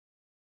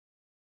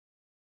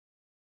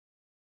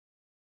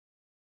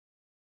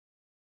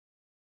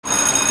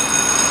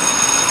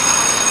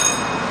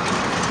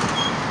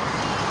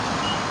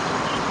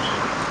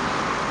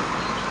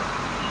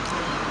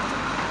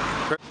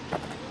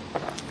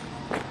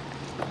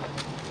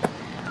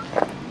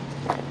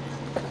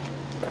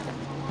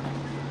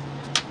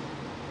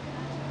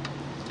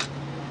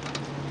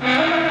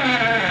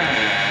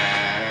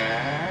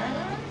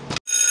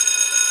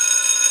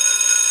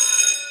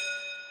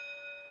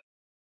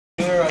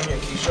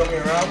show me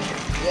around?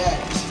 Yeah,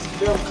 this is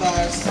film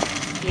class.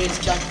 Here's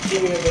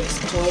cafeteria with its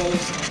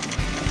toys.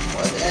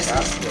 What's the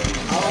SAC?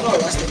 I don't know,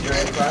 that's the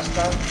During class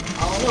time?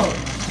 I don't know.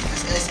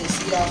 That's the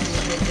SAC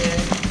office right there.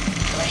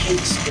 I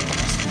hate school.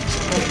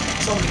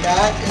 Some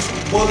bad and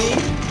some bullying.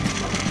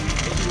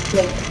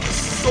 It's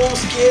so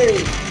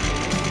scary.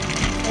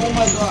 Oh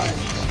my god.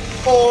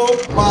 Oh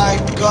my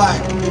god.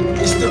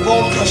 It's the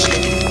bone crusher.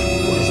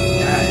 What is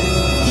that?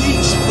 He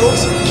just broke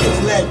some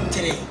kid's leg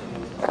today.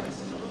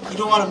 You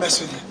don't want to mess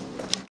with him.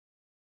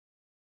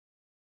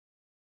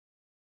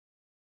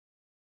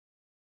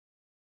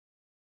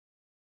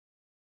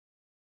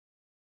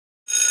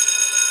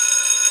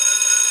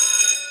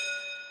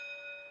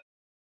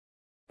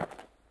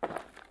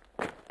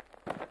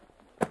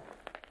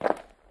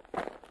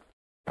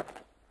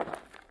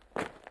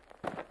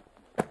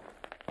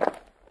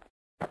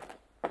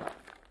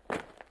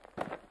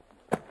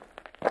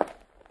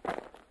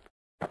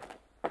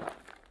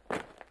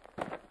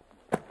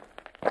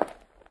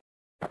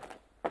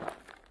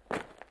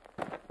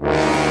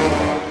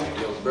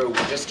 Bro, we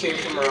just came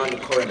from around the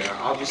corner.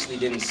 I obviously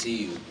didn't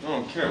see you. I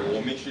don't care.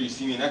 Well, make sure you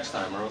see me next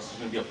time or else it's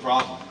gonna be a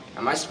problem.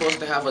 Am I supposed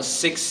to have a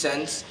sixth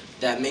sense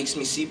that makes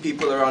me see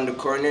people around the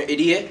corner,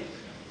 idiot?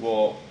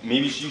 Well,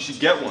 maybe you should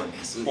get one.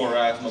 Poor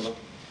ass mother.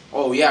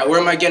 Oh yeah, where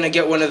am I gonna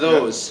get one of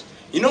those?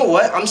 Yeah. You know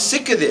what? I'm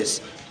sick of this.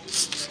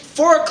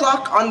 4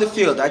 o'clock on the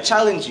field. I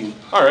challenge you.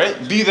 All right,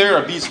 be there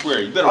or be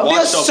square. You better I'll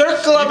watch be a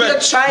circle. I'll be a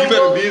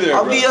triangle. You better be there,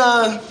 I'll bro. be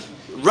a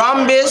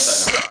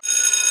rhombus.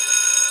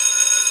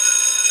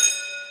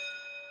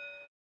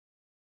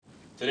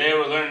 Today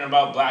we're learning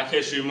about Black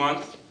History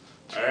Month.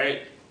 All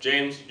right,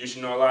 James, you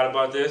should know a lot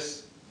about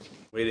this.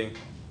 Waiting.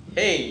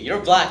 Hey, you're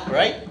black,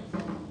 right?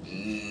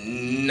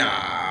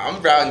 Nah, I'm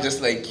brown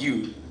just like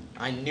you.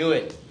 I knew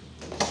it.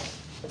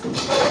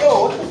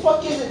 Yo, what the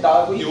fuck is it,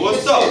 dog? Yo,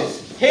 what's up?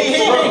 Hey,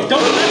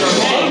 don't mess with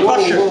Bone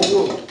Crusher. Whoa,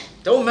 whoa, whoa.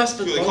 Don't mess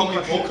with They Bone call me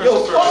Crusher. Bone Crusher.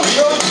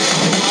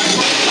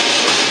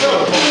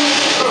 Yo,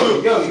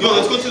 fuck, Yo,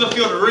 let's go to the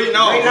field right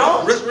now. Right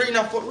now? Right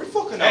now. We're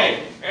fucking out.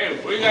 Hey,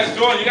 what are you guys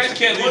doing? You guys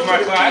can't leave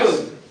my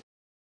class.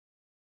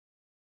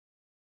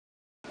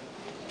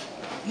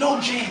 No,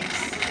 James.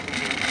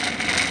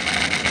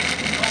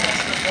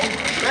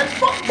 Man,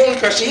 fuck Bone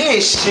Crusher, he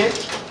ain't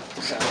shit.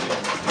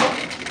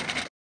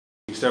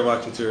 You start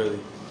walking too early.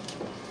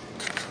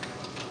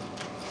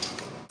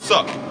 What's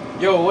up?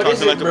 Yo, what is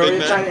Talking it, like a bro? big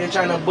You're man.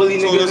 trying to bully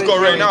So niggas. let's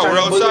go right now. We're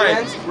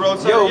outside. We're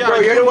outside. Yo, yeah, bro,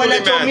 you're the one bully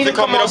that told man. me to They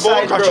call come me the outside,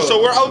 Bone Crusher, bro.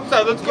 so we're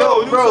outside. Let's go.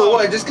 Yo, do bro, something.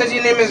 what? Just because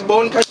your name is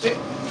Bone Crusher?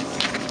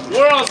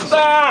 World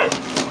Star!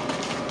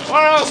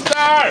 World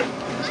Star!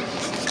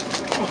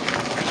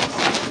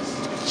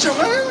 Sure,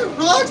 man.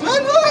 Relax,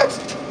 man. Relax.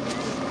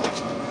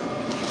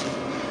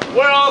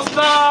 World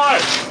Star!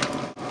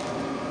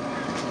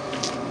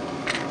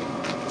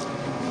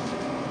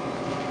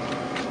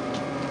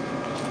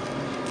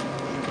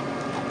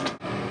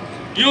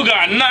 You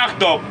got knocked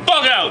the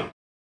fuck out!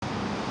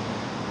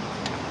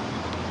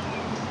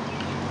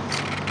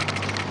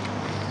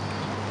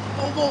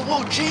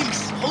 Whoa,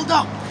 James, hold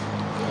up.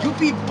 You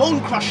beat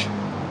Bone Crusher.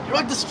 You're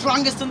like the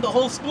strongest in the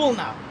whole school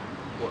now.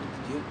 What,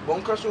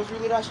 Bone Crusher was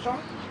really that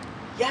strong?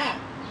 Yeah.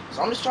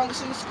 So I'm the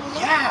strongest in the school now?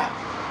 Yeah.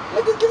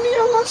 Nigga, give me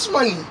your lunch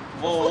money.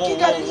 What you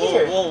got in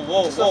here?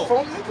 Just a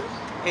phone, nigga?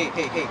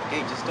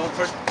 Hey, just don't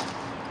first.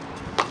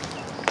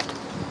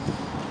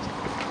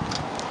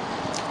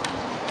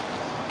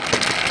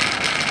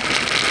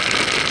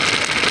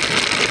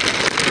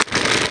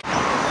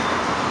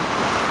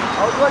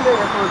 I was wondering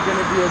if it was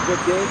gonna be a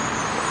good day.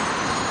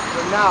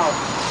 But now,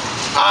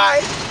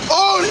 I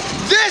own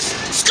this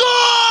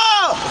school!